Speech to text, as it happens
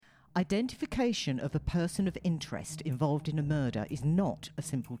Identification of a person of interest involved in a murder is not a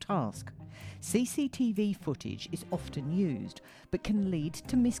simple task. CCTV footage is often used, but can lead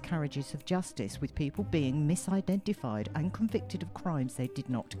to miscarriages of justice, with people being misidentified and convicted of crimes they did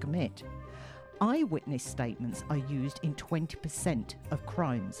not commit. Eyewitness statements are used in 20% of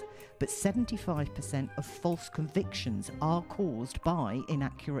crimes, but 75% of false convictions are caused by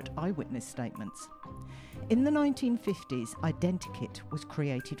inaccurate eyewitness statements. In the 1950s, Identikit was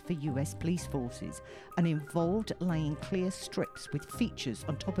created for US police forces and involved laying clear strips with features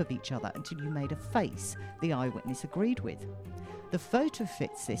on top of each other until you made a face the eyewitness agreed with. The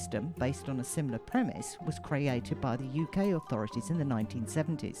PhotoFit system, based on a similar premise, was created by the UK authorities in the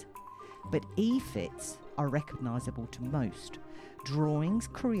 1970s. But e-fits are recognisable to most. Drawings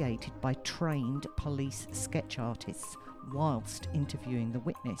created by trained police sketch artists whilst interviewing the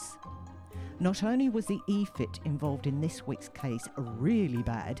witness. Not only was the e-fit involved in this week's case really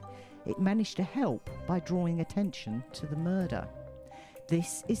bad, it managed to help by drawing attention to the murder.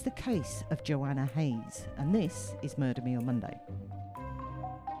 This is the case of Joanna Hayes, and this is Murder Me on Monday.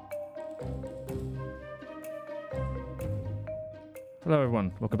 Hello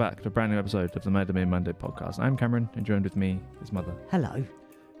everyone, welcome back to a brand new episode of the Murder Me on Monday podcast. I'm Cameron, and joined with me is Mother. Hello.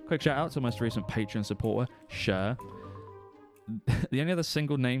 Quick shout out to our most recent Patreon supporter, Cher. The only other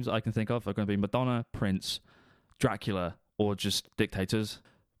single names that I can think of are going to be Madonna, Prince, Dracula, or just dictators.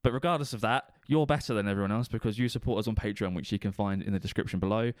 But regardless of that, you're better than everyone else because you support us on Patreon, which you can find in the description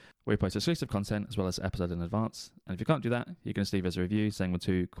below, where we post exclusive content as well as episodes in advance. And if you can't do that, you can leave us a review saying we're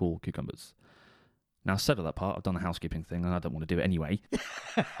two cool cucumbers. Now, settle that part. I've done the housekeeping thing, and I don't want to do it anyway.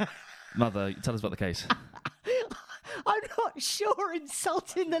 Mother, tell us about the case. I'm not sure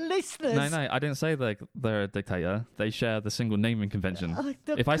insulting the listeners. No, I didn't say they're a dictator. They share the single naming convention.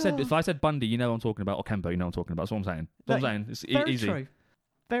 If I said Bundy, you know what I'm talking about, or Kempo, you know what I'm talking about. That's what I'm saying. It's very easy. True.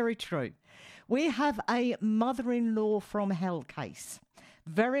 Very true. We have a mother-in-law from hell case.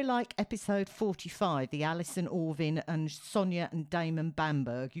 Very like episode 45, the Alison Orvin and Sonia and Damon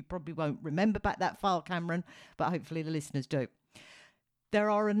Bamberg. You probably won't remember back that file, Cameron, but hopefully the listeners do. There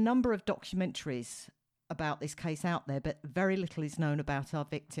are a number of documentaries about this case out there, but very little is known about our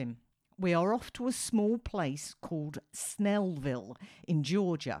victim. We are off to a small place called Snellville in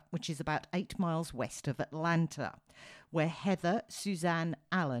Georgia, which is about 8 miles west of Atlanta, where Heather Suzanne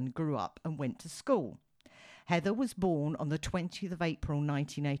Allen grew up and went to school. Heather was born on the 20th of April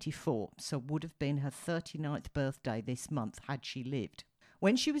 1984, so would have been her 39th birthday this month had she lived.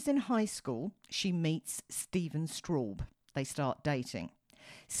 When she was in high school, she meets Stephen Straube. They start dating.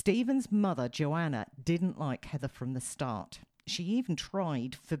 Stephen's mother, Joanna, didn't like Heather from the start. She even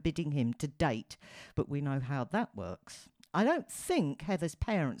tried forbidding him to date, but we know how that works. I don't think Heather's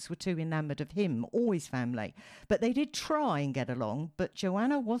parents were too enamoured of him or his family, but they did try and get along, but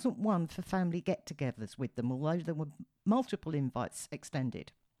Joanna wasn't one for family get-togethers with them, although there were multiple invites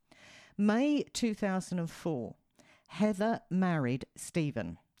extended. May 2004, Heather married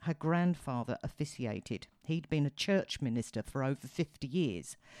Stephen. Her grandfather officiated. He'd been a church minister for over 50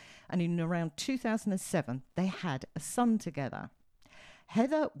 years, and in around 2007, they had a son together.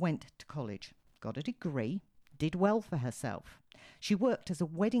 Heather went to college, got a degree, did well for herself. She worked as a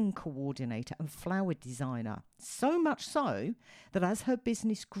wedding coordinator and flower designer, so much so that as her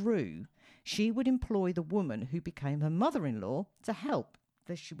business grew, she would employ the woman who became her mother-in-law to help.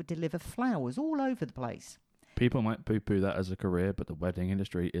 That she would deliver flowers all over the place. People might poo-poo that as a career, but the wedding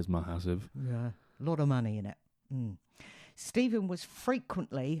industry is massive. Yeah, a lot of money in it. Stephen was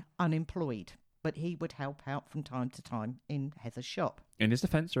frequently unemployed, but he would help out from time to time in Heather's shop. In his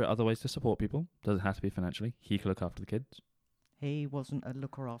defence, there are other ways to support people. Doesn't have to be financially. He could look after the kids. He wasn't a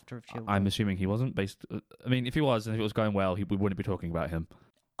looker after of children. I'm assuming he wasn't. If he was, and if it was going well, we wouldn't be talking about him.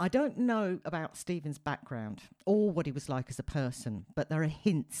 I don't know about Stephen's background or what he was like as a person, but there are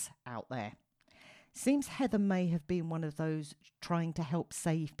hints out there. Seems Heather may have been one of those trying to help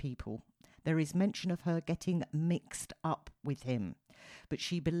save people. There is mention of her getting mixed up with him, but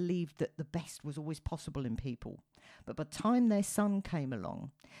she believed that the best was always possible in people. But by the time their son came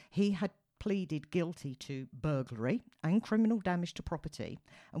along, he had pleaded guilty to burglary and criminal damage to property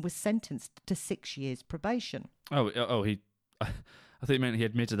and was sentenced to 6 years probation. He... I think it meant he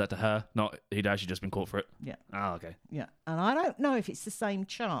admitted that to her, not he'd actually just been caught for it. Yeah. Oh, okay. Yeah. And I don't know if it's the same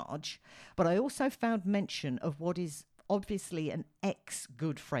charge, but I also found mention of what is obviously an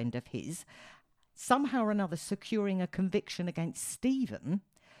ex-good friend of his, somehow or another securing a conviction against Stephen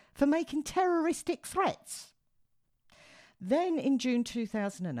for making terroristic threats. Then in June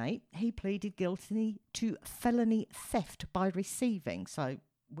 2008, he pleaded guilty to felony theft by receiving, so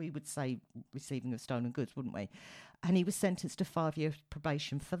we would say receiving of stolen goods, wouldn't we? And he was sentenced to 5 years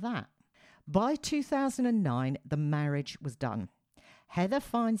probation for that. By 2009, the marriage was done. Heather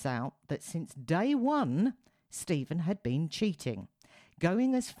finds out that since day one, Stephen had been cheating,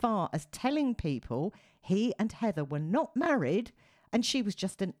 going as far as telling people he and Heather were not married and she was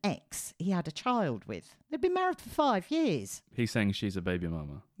just an ex he had a child with. They'd been married for 5 years. He's saying she's a baby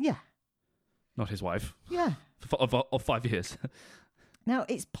mama. Yeah. Not his wife. Yeah. Of 5 years. Now,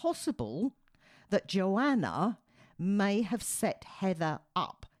 it's possible that Joanna may have set Heather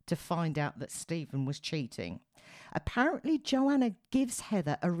up to find out that Stephen was cheating. Apparently, Joanna gives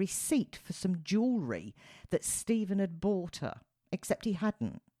Heather a receipt for some jewellery that Stephen had bought her, except he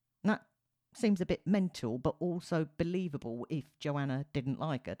hadn't. That seems a bit mental, but also believable if Joanna didn't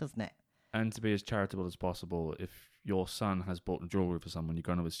like her, doesn't it? And to be as charitable as possible, if your son has bought jewellery for someone, you're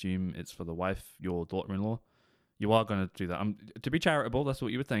going to assume it's for the wife, your daughter-in-law. You are going to do that. To be charitable, that's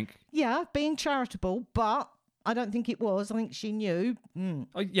what you would think. Yeah, being charitable, but I don't think it was. I think she knew.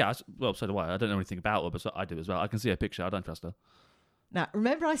 Oh, yeah, well, so do I. I don't know anything about her, but so I do as well. I can see her picture. I don't trust her. Now,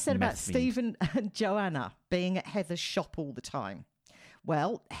 remember I said about Meth Stephen and Joanna being at Heather's shop all the time?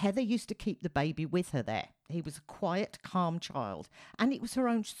 Well, Heather used to keep the baby with her there. He was a quiet, calm child, and it was her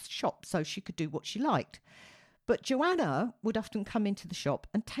own shop, so she could do what she liked. But Joanna would often come into the shop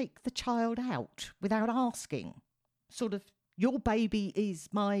and take the child out without asking. Sort of, your baby is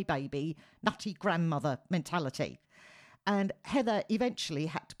my baby, nutty grandmother mentality. And Heather eventually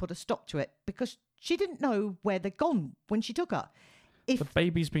had to put a stop to it because she didn't know where they'd gone when she took her. The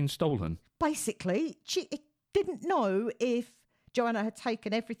baby's been stolen. Basically, she didn't know if Joanna had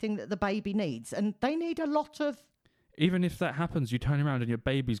taken everything that the baby needs, and they need a lot of... Even if that happens, you turn around and your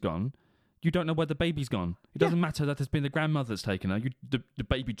baby's gone, you don't know where the baby's gone. It doesn't matter that it's been the grandmother that's taken her. The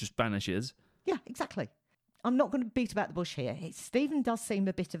baby just vanishes. Yeah, exactly. I'm not going to beat about the bush here. Stephen does seem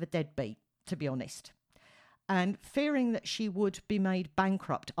a bit of a deadbeat, to be honest. And fearing that she would be made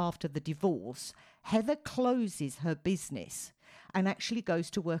bankrupt after the divorce, Heather closes her business and actually goes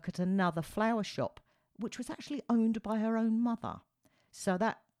to work at another flower shop, which was actually owned by her own mother. So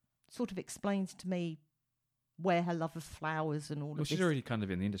that sort of explains to me where her love of flowers and all of this... Well, she's already kind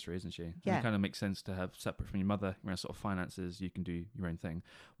of in the industry, isn't she? Yeah. And it kind of makes sense to have separate from your mother, around sort of finances, you can do your own thing.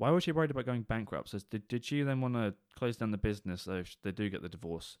 Why was she worried about going bankrupt? So did she then want to close down the business so if they do get the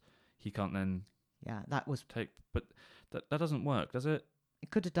divorce, he can't then... Yeah, that was... But that doesn't work, does it? It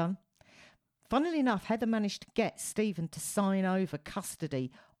could have done. Funnily enough, Heather managed to get Stephen to sign over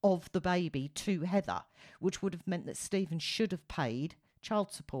custody of the baby to Heather, which would have meant that Stephen should have paid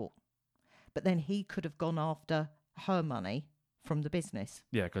child support. But then he could have gone after her money from the business.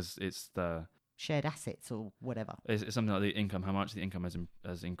 Yeah, because it's the... shared assets or whatever. It's something like the income, how much the income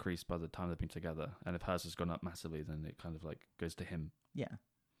has increased by the time they've been together. And if hers has gone up massively, then it kind of like goes to him. Yeah.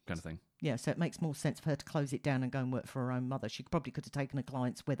 Kind of thing. Yeah, so it makes more sense for her to close it down and go and work for her own mother. She probably could have taken her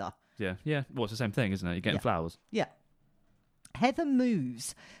clients with her. Yeah. Well, it's the same thing, isn't it? You're getting flowers. Yeah. Heather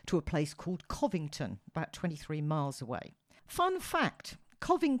moves to a place called Covington, about 23 miles away. Fun fact,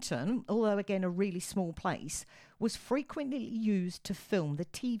 Covington, although again a really small place, was frequently used to film the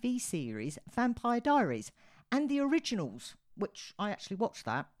TV series Vampire Diaries and the originals, which I actually watched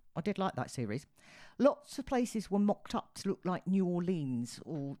that. I did like that series. Lots of places were mocked up to look like New Orleans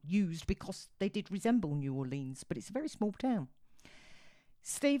or used because they did resemble New Orleans, but it's a very small town.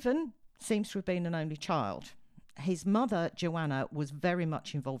 Stephen seems to have been an only child. His mother, Joanna, was very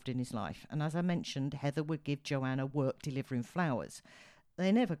much involved in his life. And as I mentioned, Heather would give Joanna work delivering flowers.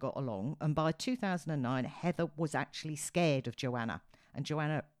 They never got along. And by 2009, Heather was actually scared of Joanna. And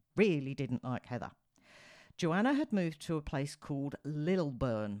Joanna really didn't like Heather. Joanna had moved to a place called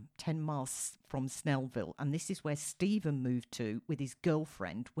Lilburn, 10 miles from Snellville. And this is where Stephen moved to with his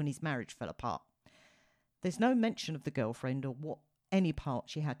girlfriend when his marriage fell apart. There's no mention of the girlfriend or what any part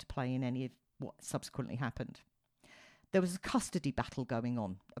she had to play in any of what subsequently happened. There was a custody battle going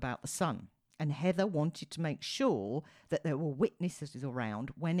on about the son, and Heather wanted to make sure that there were witnesses around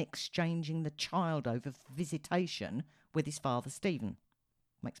when exchanging the child over for visitation with his father, Stephen.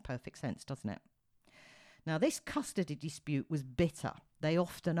 Makes perfect sense, doesn't it? Now, this custody dispute was bitter. They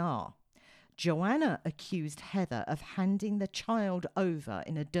often are. Joanna accused Heather of handing the child over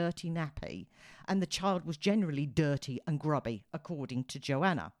in a dirty nappy, and the child was generally dirty and grubby, according to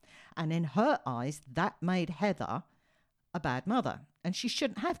Joanna. And in her eyes, that made Heather a bad mother, and she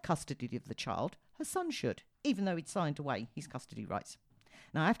shouldn't have custody of the child. Her son should, even though he'd signed away his custody rights.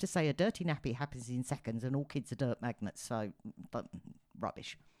 Now, I have to say, a dirty nappy happens in seconds, and all kids are dirt magnets, so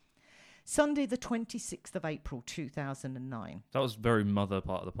rubbish. Sunday, the 26th of April, 2009. That was very mother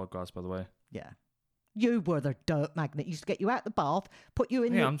part of the podcast, by the way. Yeah. You were the dirt magnet. Used to get you out the bath, put you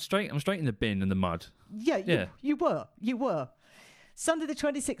in I'm straight in the bin in the mud. Yeah, you were. Sunday the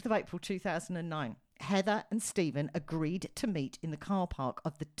 26th of April 2009, Heather and Stephen agreed to meet in the car park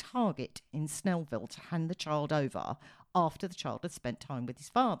of the Target in Snellville to hand the child over after the child had spent time with his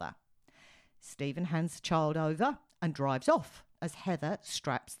father. Stephen hands the child over and drives off as Heather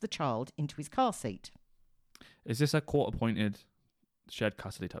straps the child into his car seat. Is this a court-appointed shared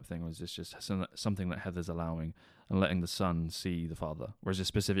custody type thing, or is this just something that Heather's allowing and letting the son see the father? Or is it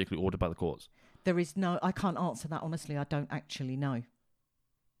specifically ordered by the courts? I can't answer that honestly. I don't actually know.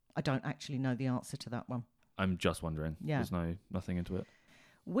 I don't actually know the answer to that one. I'm just wondering. Yeah. There's nothing into it.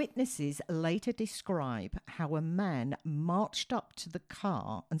 Witnesses later describe how a man marched up to the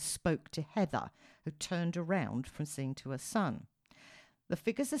car and spoke to Heather, who turned around from seeing to her son. The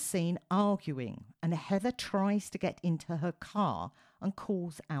figures are seen arguing, and Heather tries to get into her car and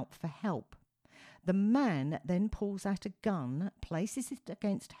calls out for help. The man then pulls out a gun, places it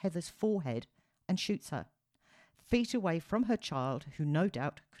against Heather's forehead, and shoots her, feet away from her child, who no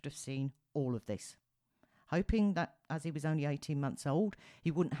doubt could have seen all of this. Hoping that, as he was only 18 months old,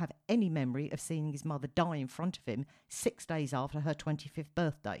 he wouldn't have any memory of seeing his mother die in front of him 6 days after her 25th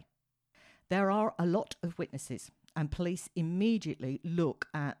birthday. There are a lot of witnesses, and police immediately look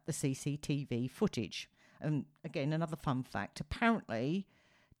at the CCTV footage. And again, another fun fact, apparently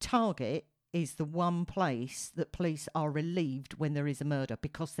Target is the one place that police are relieved when there is a murder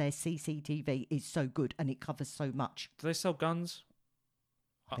because their CCTV is so good and it covers so much. Do they sell guns?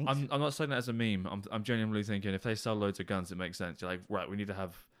 I'm not saying that as a meme. I'm genuinely thinking if they sell loads of guns, it makes sense. You're like, right, we need to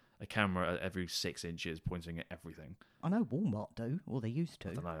have a camera at every 6 inches pointing at everything. I know Walmart do, or they used to.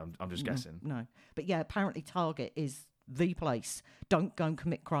 I don't know. I'm just guessing. No. But yeah, apparently Target is the place. Don't go and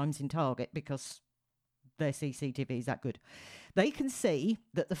commit crimes in Target because their CCTV is that good. They can see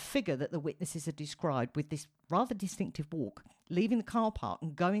that the figure that the witnesses are described with this rather distinctive walk, leaving the car park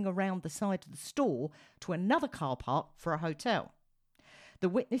and going around the side of the store to another car park for a hotel. The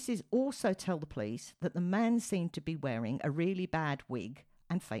witnesses also tell the police that the man seemed to be wearing a really bad wig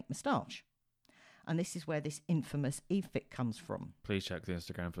and fake moustache. And this is where this infamous e-fit comes from. Please check the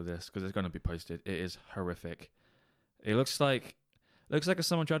Instagram for this because it's going to be posted. It is horrific. It looks like if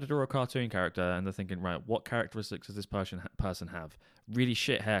someone tried to draw a cartoon character and they're thinking, right, what characteristics does this person have? Really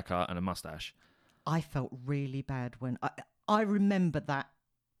shit haircut and a mustache. I felt really bad when I remember that.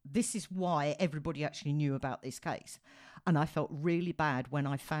 This is why everybody actually knew about this case. And I felt really bad when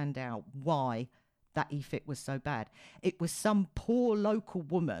I found out why that e-fit was so bad. It was some poor local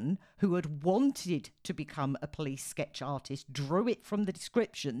woman who had wanted to become a police sketch artist, drew it from the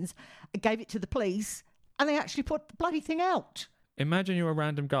descriptions, gave it to the police, and they actually put the bloody thing out. Imagine you're a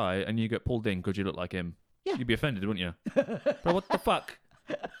random guy and you get pulled in because you look like him. Yeah. You'd be offended, wouldn't you? But what the fuck?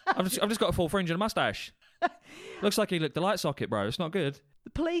 I've just got a full fringe and a mustache. Looks like he licked the light socket, bro. It's not good. The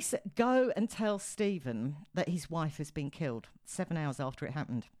police go and tell Stephen that his wife has been killed 7 hours after it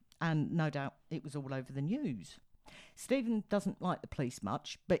happened. And no doubt it was all over the news. Stephen doesn't like the police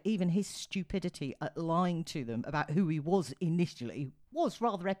much, but even his stupidity at lying to them about who he was initially was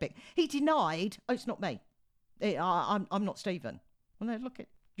rather epic. He denied, oh, it's not me. I'm not Stephen. Well, no, look,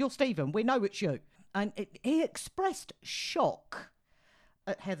 you're Stephen. We know it's you. And he expressed shock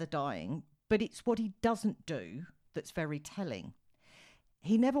at Heather dying, but it's what he doesn't do that's very telling.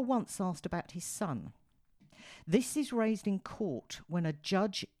 He never once asked about his son. This is raised in court when a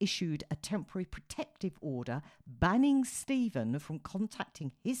judge issued a temporary protective order banning Stephen from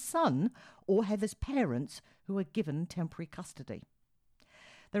contacting his son or Heather's parents, who were given temporary custody.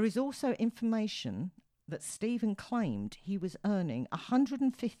 There is also information that Stephen claimed he was earning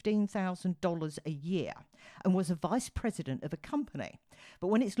 $115,000 a year and was a vice president of a company. But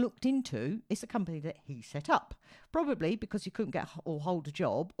when it's looked into, it's a company that he set up, probably because he couldn't get or hold a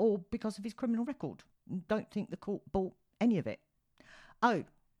job or because of his criminal record. Don't think the court bought any of it. Oh,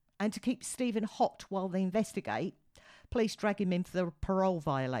 and to keep Stephen hot while they investigate, police drag him in for the parole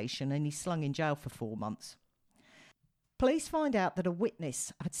violation and he's slung in jail for 4 months. Police find out that a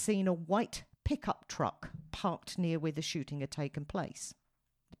witness had seen a white pickup truck parked near where the shooting had taken place.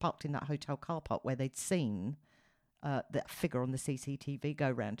 Parked in that hotel car park where they'd seen that figure on the CCTV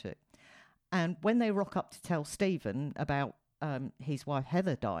go round to it. And when they rock up to tell Stephen about his wife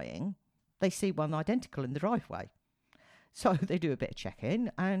Heather dying, they see one identical in the driveway. So they do a bit of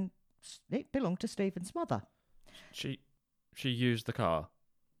checking and it belonged to Stephen's mother. She used the car.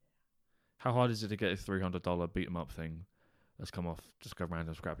 How hard is it to get a $300 beat 'em up thing that's come off just a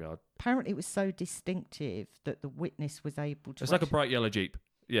random scrapyard? Apparently it was so distinctive that the witness was able to... It's like a bright yellow Jeep.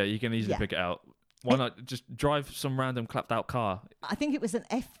 Yeah, you can easily pick it out. Why not just drive some random clapped out car? I think it was an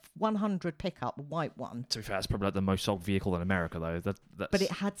F100 pickup, a white one. To be fair, it's probably like the most sold vehicle in America, though. That's... But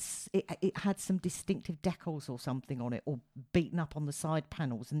it had some distinctive decals or something on it, or beaten up on the side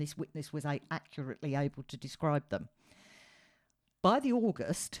panels, and this witness was accurately able to describe them. By the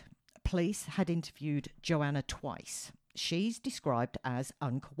August, police had interviewed Joanna twice. She's described as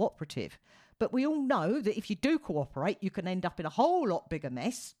uncooperative, but we all know that if you do cooperate, you can end up in a whole lot bigger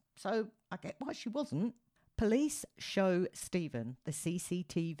mess. So I get why she wasn't. Police show Stephen the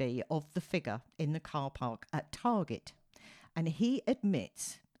CCTV of the figure in the car park at Target, and he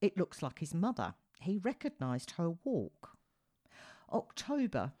admits it looks like his mother. He recognised her walk.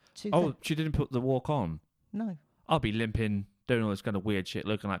 October. Oh, she didn't put the walk on? No. I'll be limping, doing all this kind of weird shit,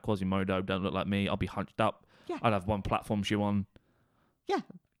 looking like Quasimodo, don't look like me. I'll be hunched up. Yeah. I'd have one platform shoe on. Yeah,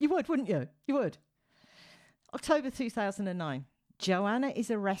 you would, wouldn't you? You would. October 2009. Joanna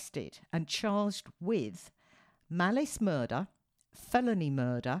is arrested and charged with malice murder, felony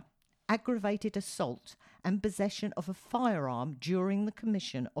murder, aggravated assault, and possession of a firearm during the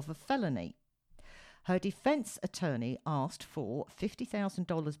commission of a felony. Her defence attorney asked for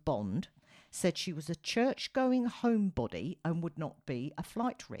 $50,000 bond, said she was a church-going homebody and would not be a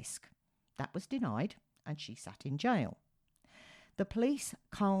flight risk. That was denied, and she sat in jail. The police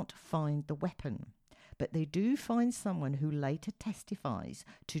can't find the weapon, but they do find someone who later testifies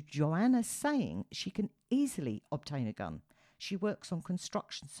to Joanna saying she can easily obtain a gun. She works on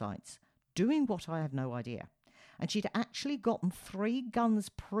construction sites, doing what I have no idea. And she'd actually gotten 3 guns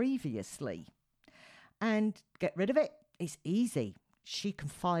previously. And get rid of it, it's easy. She can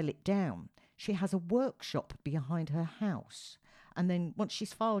file it down. She has a workshop behind her house. And then once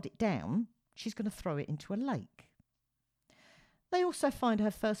she's filed it down, she's going to throw it into a lake. They also find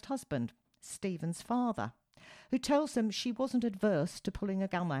her first husband, Stephen's father, who tells them she wasn't adverse to pulling a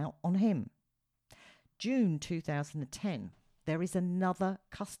gun out on him. June 2010, there is another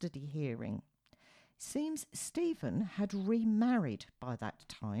custody hearing. Seems Stephen had remarried by that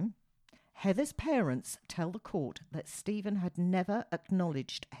time. Heather's parents tell the court that Stephen had never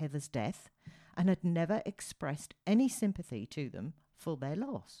acknowledged Heather's death and had never expressed any sympathy to them for their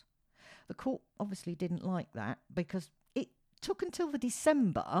loss. The court obviously didn't like that because it took until the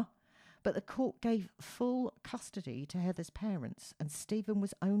December, but the court gave full custody to Heather's parents and Stephen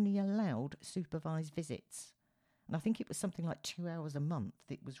was only allowed supervised visits. And I think it was something like 2 hours a month.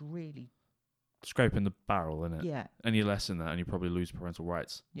 It was really... Scraping the barrel, isn't it? Yeah. Any less than that and you probably lose parental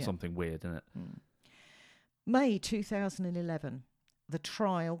rights. Yeah. Something weird, isn't it? May 2011, the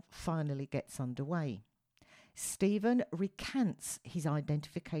trial finally gets underway. Stephen recants his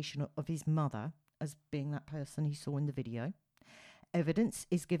identification of his mother as being that person he saw in the video. Evidence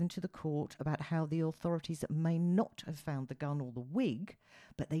is given to the court about how the authorities may not have found the gun or the wig,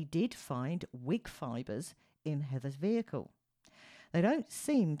 but they did find wig fibres in Heather's vehicle. They don't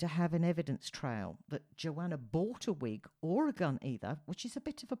seem to have an evidence trail that Joanna bought a wig or a gun either, which is a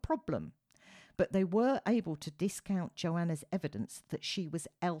bit of a problem. But they were able to discount Joanna's evidence that she was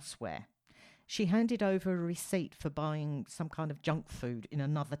elsewhere. She handed over a receipt for buying some kind of junk food in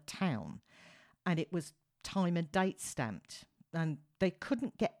another town, and it was time and date stamped. And they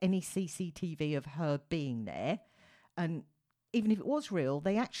couldn't get any CCTV of her being there. And even if it was real,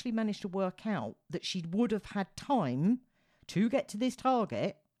 they actually managed to work out that she would have had time to get to this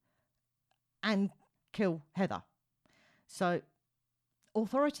target and kill Heather. So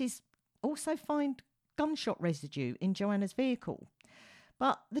authorities also find gunshot residue in Joanna's vehicle.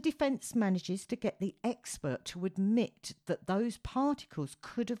 But the defence manages to get the expert to admit that those particles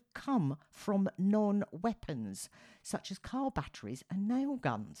could have come from non-weapons, such as car batteries and nail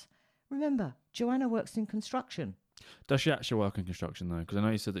guns. Remember, Joanna works in construction. Does she actually work in construction, though? Because I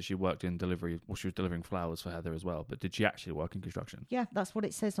know you said that she worked in delivery, well, she was delivering flowers for Heather as well, but did she actually work in construction? Yeah, that's what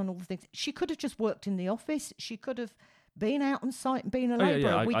it says on all the things. She could have just worked in the office. She could have been out on site and been a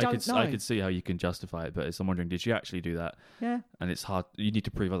labourer. We don't know. I could see how you can justify it, but I'm wondering, did she actually do that? Yeah. And it's hard. You need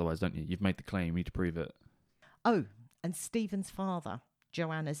to prove otherwise, don't you? You've made the claim. You need to prove it. Oh, and Stephen's father,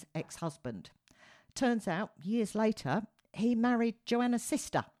 Joanna's ex-husband. Turns out, years later, he married Joanna's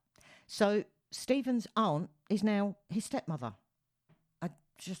sister. So Stephen's aunt is now his stepmother.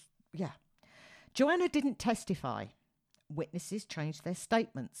 Joanna didn't testify. Witnesses changed their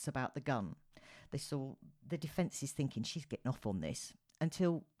statements about the gun. They saw the defences thinking she's getting off on this,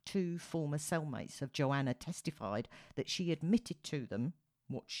 until 2 former cellmates of Joanna testified that she admitted to them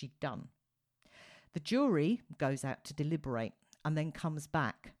what she'd done. The jury goes out to deliberate and then comes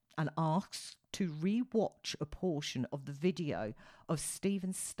back and asks to re-watch a portion of the video of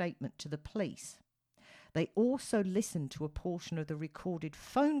Stephen's statement to the police. They also listened to a portion of the recorded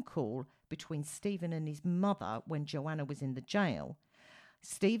phone call between Stephen and his mother when Joanna was in the jail.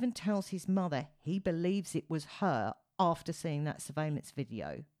 Stephen tells his mother he believes it was her after seeing that surveillance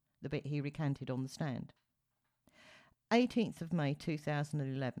video, the bit he recanted on the stand. 18th of May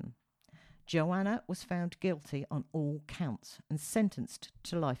 2011. Joanna was found guilty on all counts and sentenced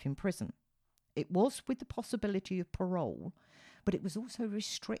to life in prison. It was with the possibility of parole, but it was also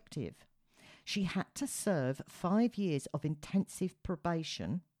restrictive. She had to serve 5 years of intensive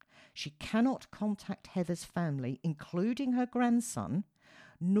probation. She cannot contact Heather's family, including her grandson,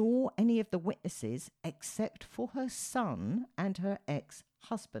 nor any of the witnesses except for her son and her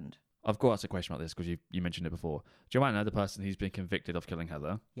ex-husband. I've got to ask a question about this because you mentioned it before. Joanna, the person who's been convicted of killing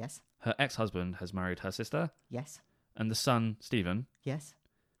Heather. Yes. Her ex-husband has married her sister. Yes. And the son, Stephen. Yes.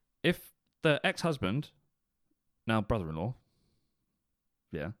 If the ex-husband, now brother-in-law,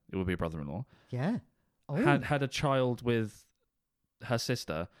 yeah, it would be a brother-in-law. Yeah. Oh. Had a child with her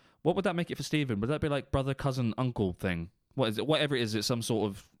sister, what would that make it for Stephen? Would that be like brother, cousin, uncle thing? What is it? Whatever it is, it's some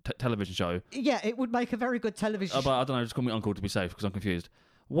sort of television show. Yeah, it would make a very good television show. But I don't know, just call me uncle to be safe because I'm confused.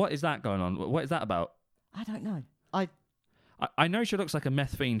 What is that going on? What is that about? I don't know. I know she looks like a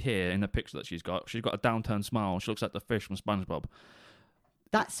meth fiend here in the picture that she's got. She's got a downturned smile. She looks like the fish from SpongeBob.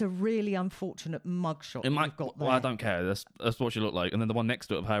 That's a really unfortunate mugshot you've got there. Well, I don't care. That's what she looked like. And then the one next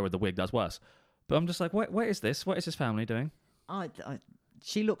to it of her with the wig, that's worse. But I'm just like, what is this? What is this family doing?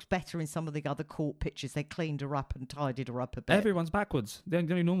 She looks better in some of the other court pictures. They cleaned her up and tidied her up a bit. Everyone's backwards. The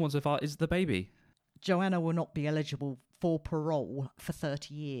only normal ones is the baby. Joanna will not be eligible for parole for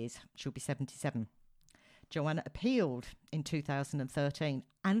 30 years. She'll be 77. Joanna appealed in 2013,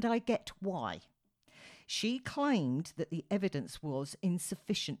 and I get why. She claimed that the evidence was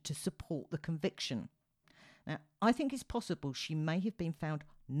insufficient to support the conviction. Now, I think it's possible she may have been found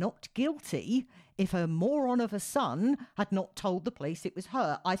not guilty if her moron of a son had not told the police it was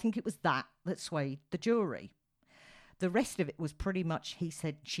her. I think it was that swayed the jury. The rest of it was pretty much he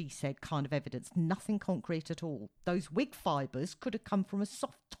said, she said kind of evidence, nothing concrete at all. Those wig fibres could have come from a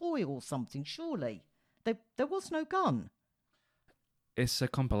soft toy or something, surely. There was no gun. It's a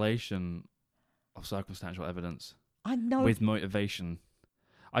compilation of circumstantial evidence. I know. With motivation.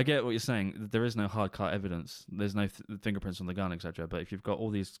 I get what you're saying. There is no hard-cut evidence. There's no fingerprints on the gun, etc. But if you've got all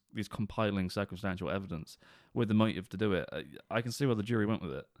these compiling circumstantial evidence with the motive to do it, I can see where the jury went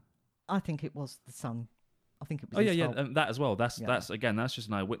with it. I think it was the son. I think it was. Oh his fault. and that as well. That's again, that's just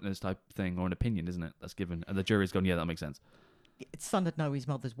an eyewitness type thing or an opinion, isn't it? That's given, and the jury's gone, yeah, that makes sense. Son would know his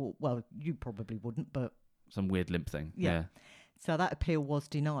mother's walk. Well, you probably wouldn't, but some weird limp thing. Yeah. So that appeal was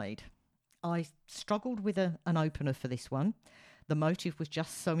denied. I struggled with an opener for this one. The motive was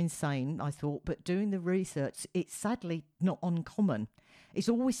just so insane, I thought, but doing the research, it's sadly not uncommon. It's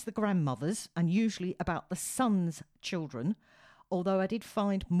always the grandmothers and usually about the son's children, although I did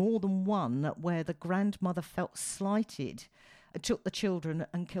find more than one where the grandmother felt slighted, took the children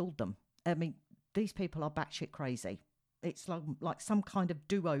and killed them. I mean, these people are batshit crazy. It's like some kind of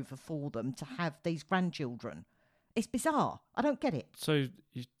do-over for them to have these grandchildren. It's bizarre. I don't get it. So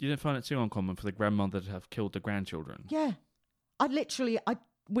you didn't find it too uncommon for the grandmother to have killed the grandchildren? Yeah.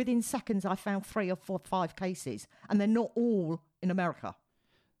 Within seconds, I found 3 or 4 or 5 cases, and they're not all in America.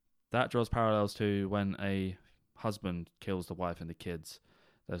 That draws parallels to when a husband kills the wife and the kids.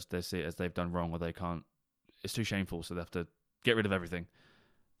 They see it as they've done wrong, or they can't. It's too shameful, so they have to get rid of everything.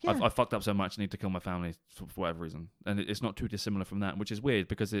 Yeah. I've fucked up so much, I need to kill my family for whatever reason. And it's not too dissimilar from that, which is weird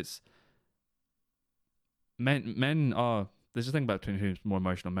because it's... Men are... There's a thing about between who's more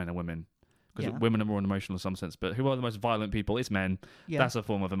emotional, men and women. Because women are more emotional in some sense. But who are the most violent people? It's men. Yeah. That's a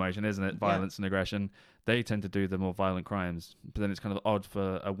form of emotion, isn't it? Violence and aggression. They tend to do the more violent crimes. But then it's kind of odd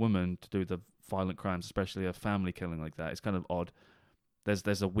for a woman to do the violent crimes, especially a family killing like that. It's kind of odd.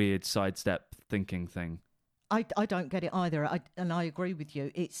 There's a weird sidestep thinking thing. I don't get it either, and I agree with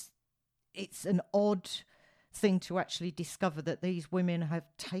you. It's an odd thing to actually discover that these women have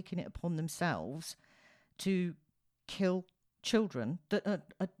taken it upon themselves to kill children that are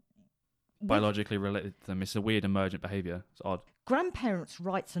biologically related to them. It's a weird emergent behaviour. It's odd. Grandparents'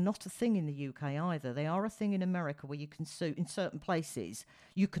 rights are not a thing in the UK either. They are a thing in America where you can sue, in certain places,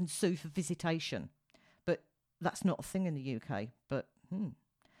 you can sue for visitation. But that's not a thing in the UK. But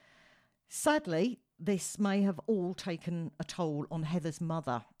sadly, this may have all taken a toll on Heather's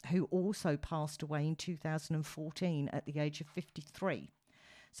mother, who also passed away in 2014 at the age of 53.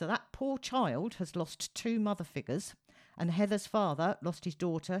 So that poor child has lost 2 mother figures, and Heather's father lost his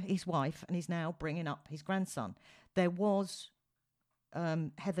daughter, his wife, and is now bringing up his grandson. There was...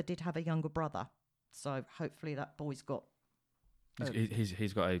 Heather did have a younger brother, so hopefully that boy's got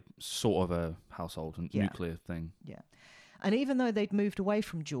He's got a sort of a household and nuclear thing. Yeah. And even though they'd moved away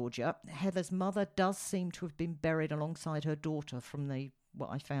from Georgia, Heather's mother does seem to have been buried alongside her daughter from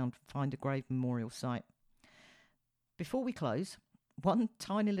what I find a grave memorial site. Before we close, one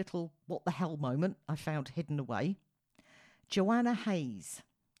tiny little what the hell moment I found hidden away. Joanna Hayes,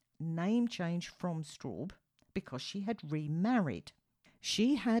 name change from Straube because she had remarried.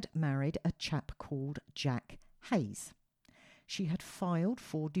 She had married a chap called Jack Hayes. She had filed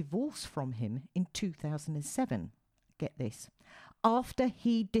for divorce from him in 2007. Get this, after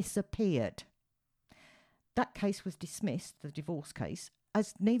he disappeared. That case was dismissed, the divorce case,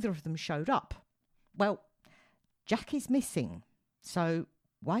 as neither of them showed up. Well, Jack is missing, so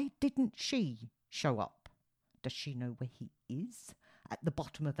why didn't she show up? Does she know where he is? At the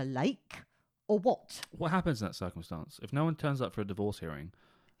bottom of a lake? Or what? What happens in that circumstance? If no one turns up for a divorce hearing...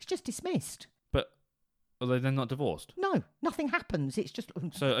 It's just dismissed. But are they then not divorced? No, nothing happens. It's just...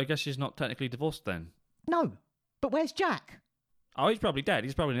 So I guess she's not technically divorced then? No. But where's Jack? Oh, he's probably dead.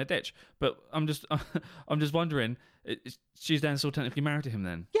 He's probably in a ditch. But I'm just wondering, she's then still technically married to him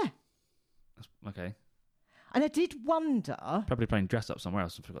then? Yeah. Okay. And I did wonder... Probably playing dress up somewhere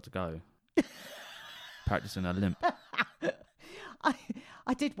else and forgot to go. Practicing her limp.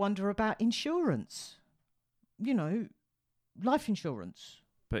 I did wonder about insurance. You know, life insurance.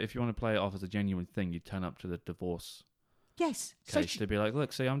 But if you want to play it off as a genuine thing, you turn up to the divorce yes. case to be like,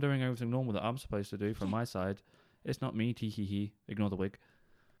 look, see, I'm doing everything normal that I'm supposed to do from my side. It's not me, tee-hee-hee. Ignore the wig.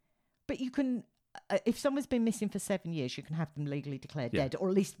 But you can, if someone's been missing for 7 years, you can have them legally declared dead, or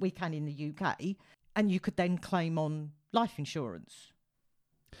at least we can in the UK, and you could then claim on life insurance.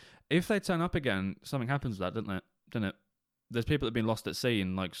 If they turn up again, something happens with that, doesn't it? There's people that have been lost at sea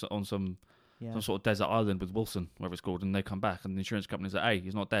and like on some sort of desert island with Wilson, whatever it's called, and they come back and the insurance company's like, hey,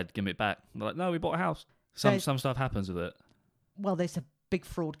 he's not dead, give me it back. And they're like, no, we bought a house. Some stuff happens with it. Well, there's a big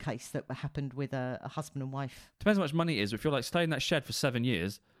fraud case that happened with a husband and wife. Depends how much money it is. If you're like, stay in that shed for 7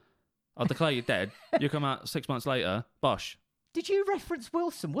 years, I'll declare you dead. You come out 6 months later, bosh. Did you reference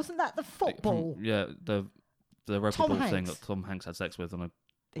Wilson? Wasn't that the football? The rugby ball thing that Tom Hanks had sex with on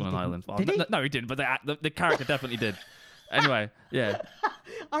an island. Did he? No, he didn't, but the character definitely did. Anyway, yeah.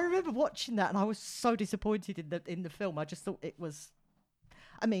 I remember watching that and I was so disappointed in the film. I just thought it was...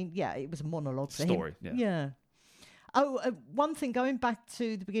 I mean, yeah, it was a monologue for story, him. Yeah. Oh, one thing, going back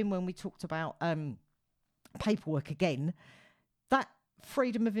to the beginning when we talked about paperwork again, that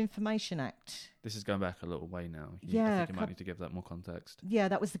Freedom of Information Act... This is going back a little way now. I think you might need to give that more context. Yeah,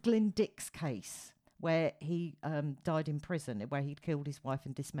 that was the Glyn Dix case where he died in prison, where he'd killed his wife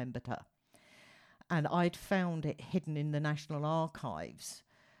and dismembered her. And I'd found it hidden in the National Archives,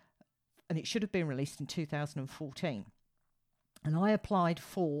 and it should have been released in 2014. And I applied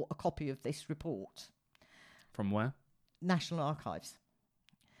for a copy of this report. From where? National Archives.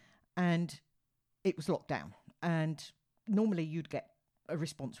 And it was locked down. And normally you'd get a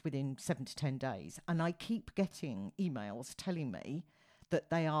response within 7 to 10 days. And I keep getting emails telling me that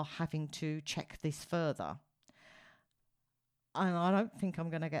they are having to check this further. And I don't think I'm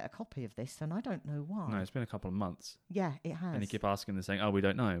going to get a copy of this, and I don't know why. No, it's been a couple of months. Yeah, it has. And you keep asking and saying, oh, we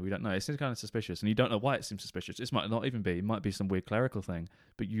don't know. It seems kind of suspicious, and you don't know why it seems suspicious. This might not even be. It might be some weird clerical thing,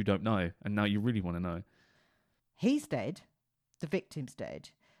 but you don't know, and now you really want to know. He's dead. The victim's dead.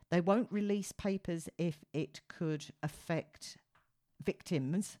 They won't release papers if it could affect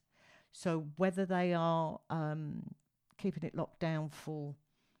victims. So whether they are keeping it locked down for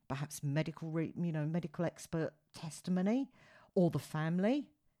perhaps medical expert testimony, or the family,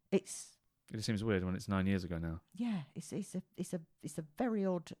 it seems weird when it's 9 years ago now. Yeah, it's a very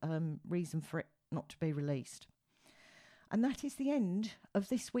odd reason for it not to be released. And that is the end of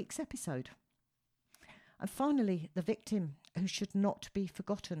this week's episode. And finally, the victim who should not be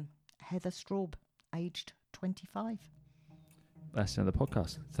forgotten, Heather Straube, aged 25. That's the end of the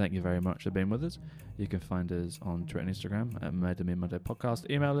podcast. Thank you very much for being with us. You can find us on Twitter and Instagram at Murder Me Monday Podcast.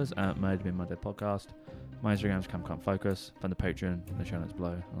 Email us at Murder Me Monday Podcast. My Instagram's Camp Can't Focus. Find the Patreon in the show notes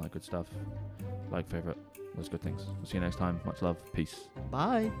below. All that good stuff. Like, favourite, those good things. We'll see you next time. Much love. Peace.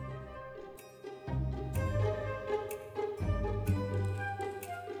 Bye.